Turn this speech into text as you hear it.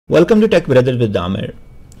Welcome to Tech Brothers with Amir.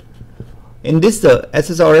 In this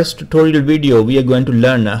SSRS tutorial video, we are going to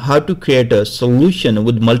learn how to create a solution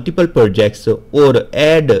with multiple projects or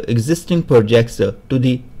add existing projects to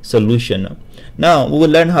the solution. Now we will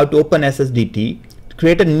learn how to open SSDT,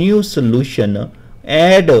 create a new solution,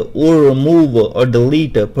 add or remove or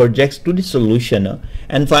delete projects to the solution,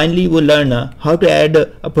 and finally we'll learn how to add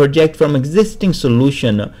a project from existing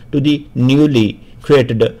solution to the newly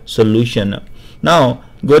created solution. Now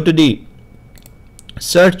go to the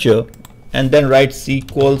search and then write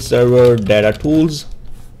SQL Server Data Tools.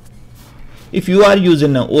 If you are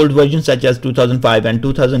using an old version such as 2005 and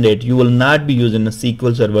 2008, you will not be using a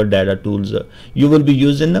SQL Server Data Tools. You will be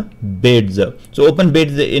using bids. So open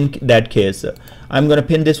bids in that case. I'm going to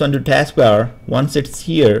pin this one to taskbar. Once it's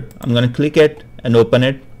here, I'm going to click it and open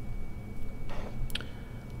it.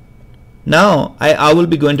 Now I will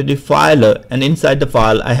be going to the file, and inside the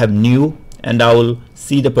file I have new, and I will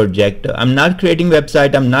see the project. I'm not creating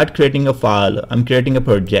website, I'm not creating a file, I'm creating a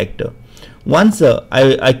project. Once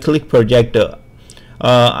I click project,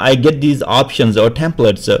 I get these options or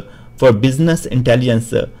templates for business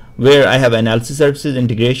intelligence, where I have analysis services,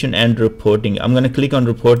 integration, and reporting. I'm going to click on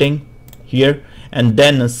reporting here and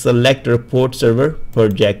then select report server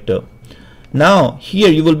project. Now here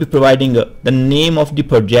you will be providing the name of the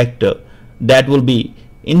project that will be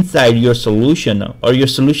inside your solution, or your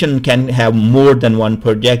solution can have more than one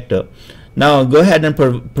project. Now go ahead and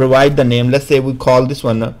provide the name. Let's say we call this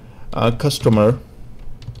one customer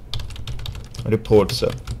reports,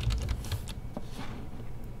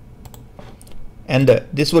 and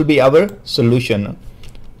this will be our solution,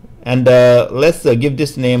 and let's give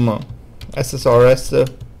this name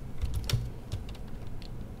SSRS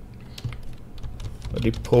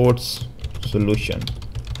reports solution.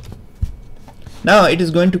 Now it is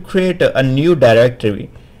going to create a new directory,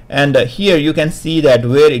 and here you can see that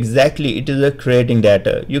where exactly it is creating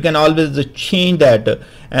that. You can always change that,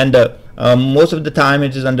 and most of the time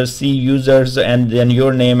it is under C users and then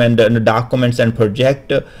your name and documents and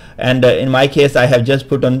project, and in my case I have just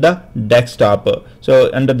put on the desktop. So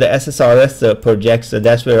under the SSRS projects,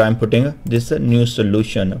 that's where I'm putting this new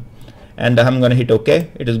solution, and I'm going to hit OK.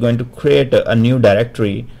 It is going to create a new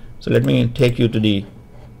directory. So let me take you to the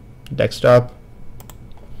desktop,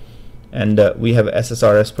 and we have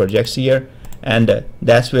SSRS projects here, and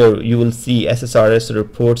that's where you will see SSRS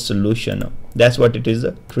report solution. That's what it is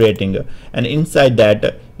creating, and inside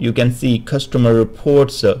that you can see customer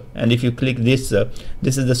reports, and if you click this,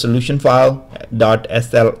 this is the solution file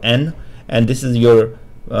 .sln, and this is your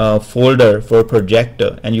folder for project,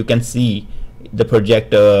 and you can see the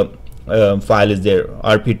project file is there,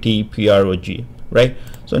 rpt.prog, right?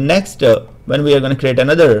 So next, when we are going to create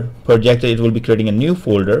another project, it will be creating a new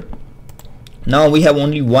folder. Now we have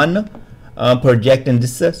only one project in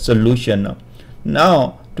this solution.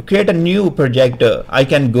 Now to create a new project, I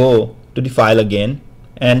can go to the file again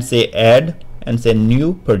and say add and say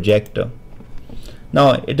new project.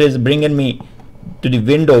 Now it is bringing me to the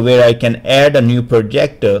window where I can add a new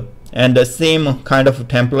project, and the same kind of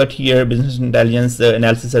template here, business intelligence,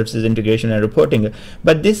 analysis services, integration, and reporting.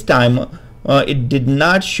 But this time it did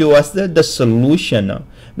not show us the solution,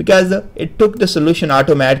 because it took the solution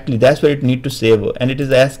automatically. That's where it need to save, and it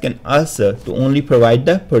is asking us to only provide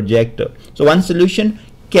the project. So one solution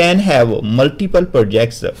can have multiple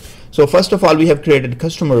projects. So first of all, we have created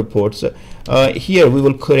customer reports. Here we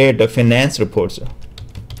will create finance reports.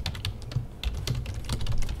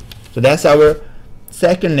 So that's our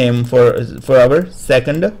second name for our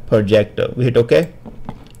second project. We hit OK.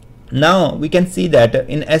 Now we can see that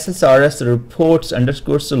in SSRS reports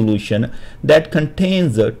underscore solution, that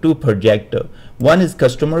contains two projects. One is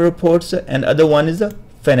customer reports and other one is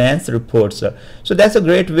finance reports. So that's a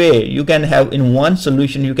great way. You can have in one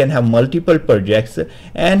solution, you can have multiple projects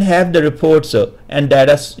and have the reports and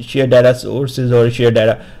data, share data sources or share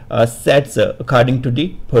data sets according to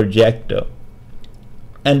the project.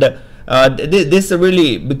 And this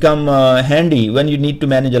really become handy when you need to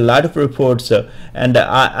manage a lot of reports, and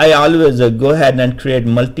I always go ahead and create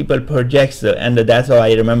multiple projects, and that's how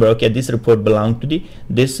I remember, okay, this report belongs to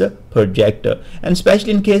this project. And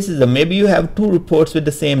especially in cases maybe you have two reports with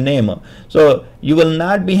the same name, so you will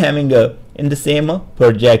not be having in the same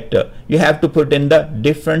project. You have to put in the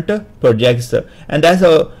different projects, and that's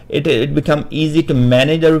how it become easy to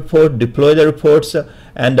manage the report, deploy the reports,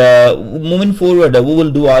 and moving forward we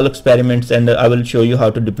will do all experiments, and I will show you how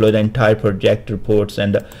to deploy the entire project reports,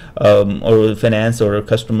 and or finance or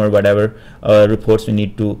customer, whatever reports we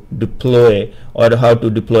need to deploy, or how to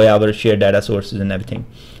deploy our shared data sources and everything.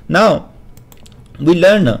 Now we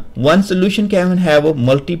learn one solution can have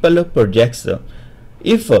multiple projects,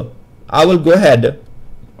 if I will go ahead,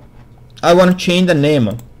 I want to change the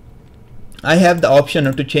name, I have the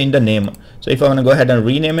option to change the name. So if I want to go ahead and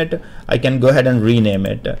rename it, I can go ahead and rename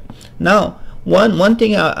it. Now one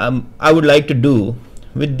thing I would like to do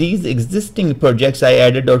with these existing projects I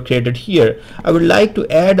added or created here, I would like to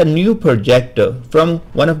add a new project from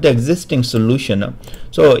one of the existing solution.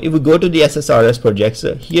 So if we go to the SSRS projects,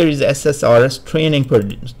 here is SSRS training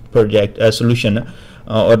project solution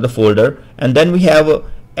or the folder, and then we have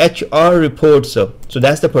HR reports. So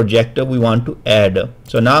that's the project we want to add.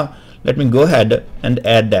 So now let me go ahead and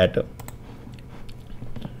add that.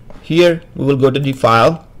 Here we will go to the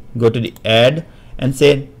file, go to the add and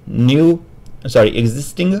say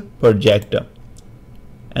existing project,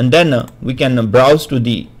 and then we can browse to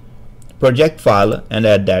the project file and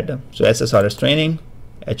add that. So SSRS training,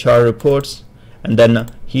 HR reports, and then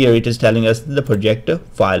here it is telling us the project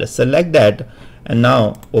file. Select that and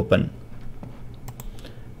now open.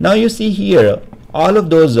 Now you see here all of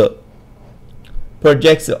those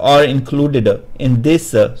projects are included in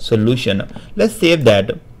this solution. Let's save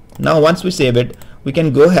that. Now once we save it, we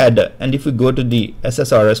can go ahead and if we go to the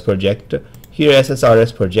SSRS project, here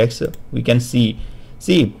SSRS projects, we can see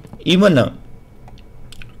even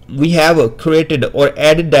we have created or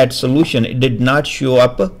added that solution, it did not show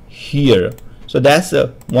up here. So that's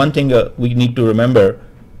one thing we need to remember.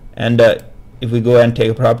 And if we go and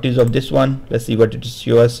take properties of this one, let's see what it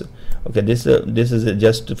shows us. Okay, this is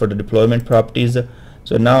just for the deployment properties.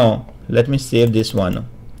 So now let me save this one,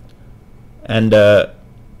 and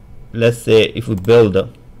let's say if we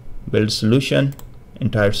build solution,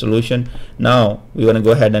 entire solution. Now we want to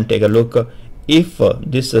go ahead and take a look if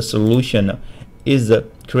this solution is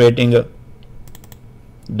creating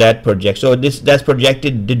that project. So that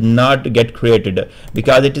project did not get created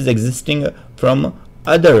because it is existing from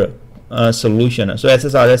other solution. So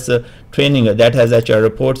SSRS training that has HR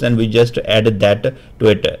reports, and we just added that to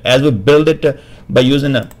it. As we build it by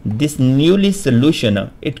using this newly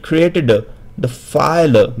solution, it created the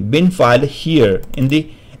file, bin file here in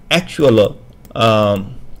the actual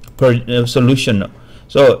solution.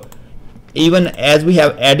 So even as we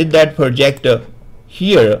have added that project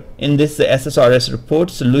here in this SSRS report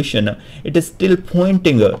solution, it is still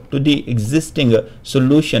pointing to the existing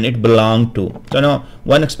solution it belonged to. So now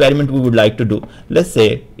one experiment we would like to do, let's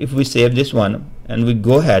say if we save this one and we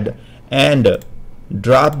go ahead and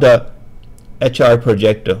drop the HR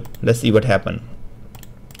project, let's see what happened.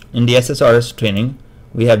 In the SSRS training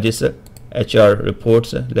we have this HR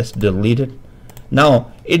reports, let's delete it.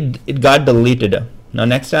 Now it got deleted. Now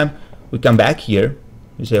next time we come back here,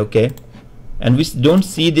 we say okay, and we don't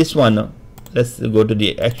see this one. Let's go to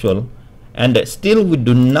the actual, and still we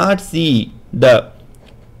do not see the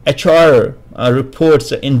HR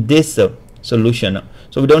reports in this solution.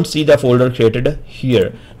 So we don't see the folder created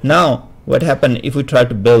here. Now what happened if we try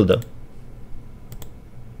to build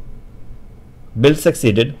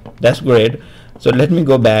succeeded, that's great. So let me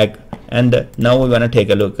go back, and now we want to take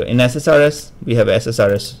a look. In SSRS we have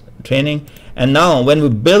SSRS training, and now when we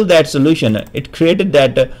build that solution, it created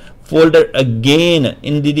that folder again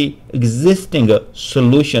in the existing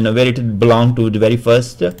solution where it belonged to the very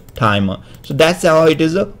first time. So that's how it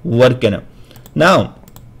is working. Now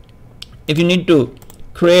if you need to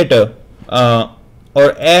create or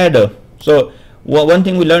add, so one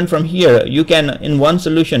thing we learned from here, you can in one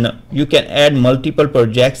solution you can add multiple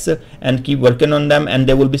projects and keep working on them, and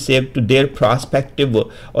they will be saved to their prospective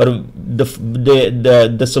or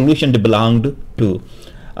the solution they belonged to.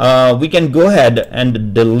 We can go ahead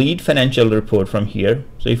and delete financial report from here.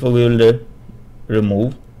 So if we will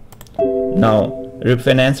remove, now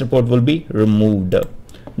finance report will be removed.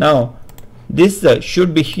 Now this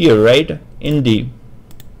should be here, right, in the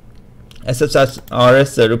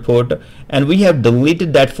SSRS report, and we have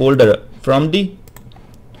deleted that folder from the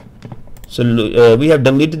we have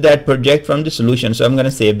deleted that project from the solution. So I'm going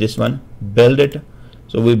to save this one, build it.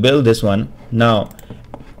 So we build this one. Now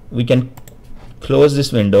we can close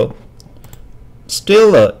this window.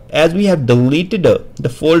 Still as we have deleted the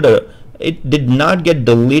folder, it did not get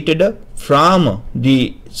deleted from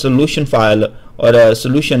the solution file or a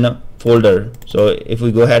solution folder. So if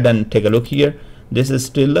we go ahead and take a look here, this is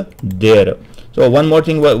still there. So one more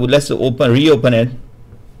thing, let's reopen it.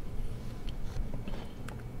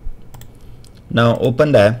 Now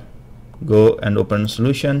open that, go and open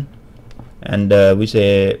solution, and we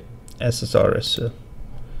say SSRS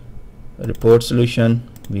report solution.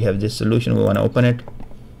 We have this solution, we want to open it.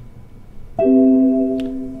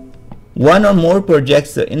 One or more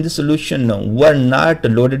projects in the solution were not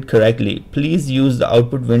loaded correctly. Please use the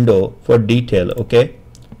output window for detail. Okay,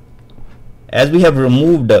 as we have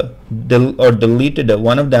removed or deleted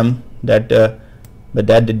one of them, that but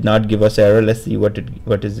that did not give us error. Let's see what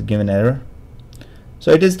is given error.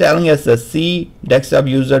 So it is telling us C desktop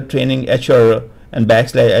user training HR and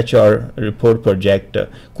 /HR report project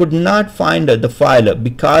could not find the file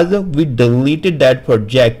because we deleted that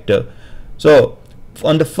project. So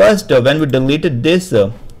on the first, when we deleted this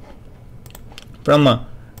from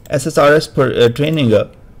SSRS training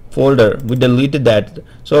folder, we deleted that.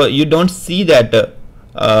 So you don't see that.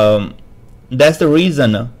 That's the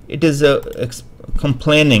reason it is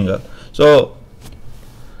complaining. So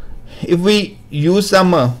if we use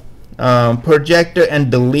some project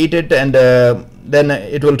and delete it, and then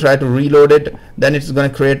it will try to reload it, then it's going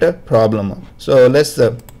to create a problem. So let's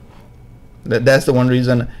that's the one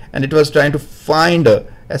reason. And it was trying to find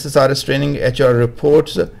SSRS training HR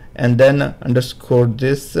reports and then underscore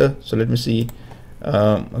this. So let me see.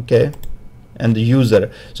 Okay, and the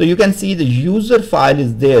user. So you can see the user file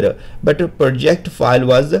is there, but a project file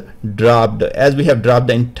was dropped, as we have dropped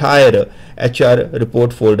the entire HR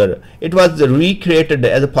report folder. It was recreated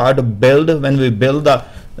as a part of build. When we build the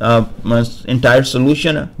entire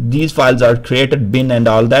solution, these files are created, bin and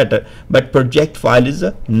all that, but project file is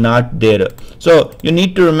not there. So you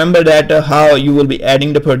need to remember that how you will be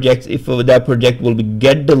adding the projects if that project will be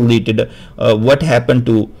get deleted, what happened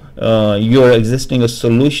to your existing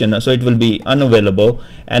solution, so it will be unavailable.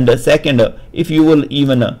 And second, if you will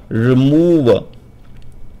even remove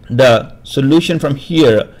the solution from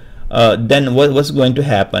here, then what's going to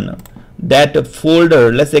happen? That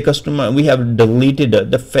folder, let's say customer, we have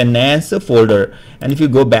deleted the finance folder, and if you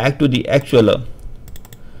go back to the actual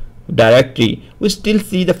directory, we still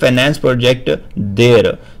see the finance project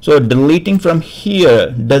there. So deleting from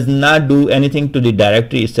here does not do anything to the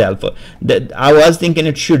directory itself. That I was thinking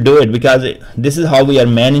it should do it, because this is how we are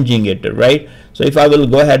managing it, right? So if I will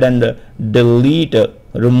go ahead and delete,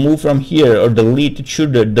 remove from here, or delete, it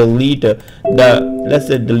should delete the, let's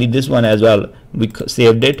say delete this one as well. We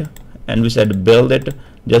saved it and we said build it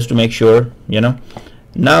just to make sure, you know.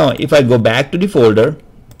 Now if I go back to the folder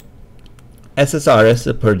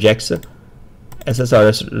SSRS projects,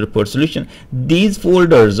 SSRS report solution, these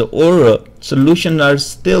folders or solution are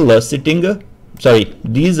still sitting, sorry,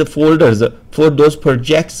 these folders for those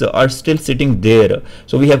projects are still sitting there.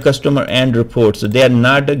 So we have customer and reports, so they are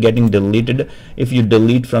not getting deleted if you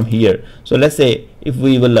delete from here. So let's say if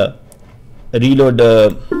we will reload,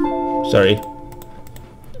 sorry,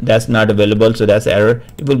 that's not available, so that's error.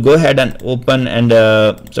 It will go ahead and open and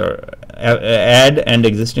add and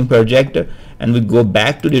existing project, and we go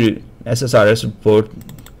back to the SSRS report,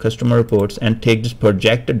 customer reports, and take this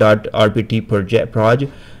project.rpt proj.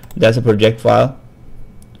 That's a project file.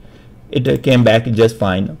 It came back just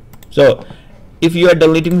fine. So if you are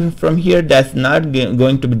deleting from here, that's not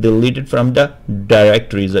going to be deleted from the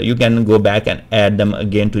directories. You can go back and add them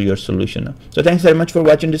again to your solution. So thanks very much for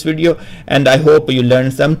watching this video, and I hope you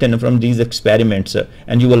learned something from these experiments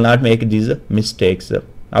and you will not make these mistakes.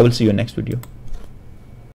 I will see you next video.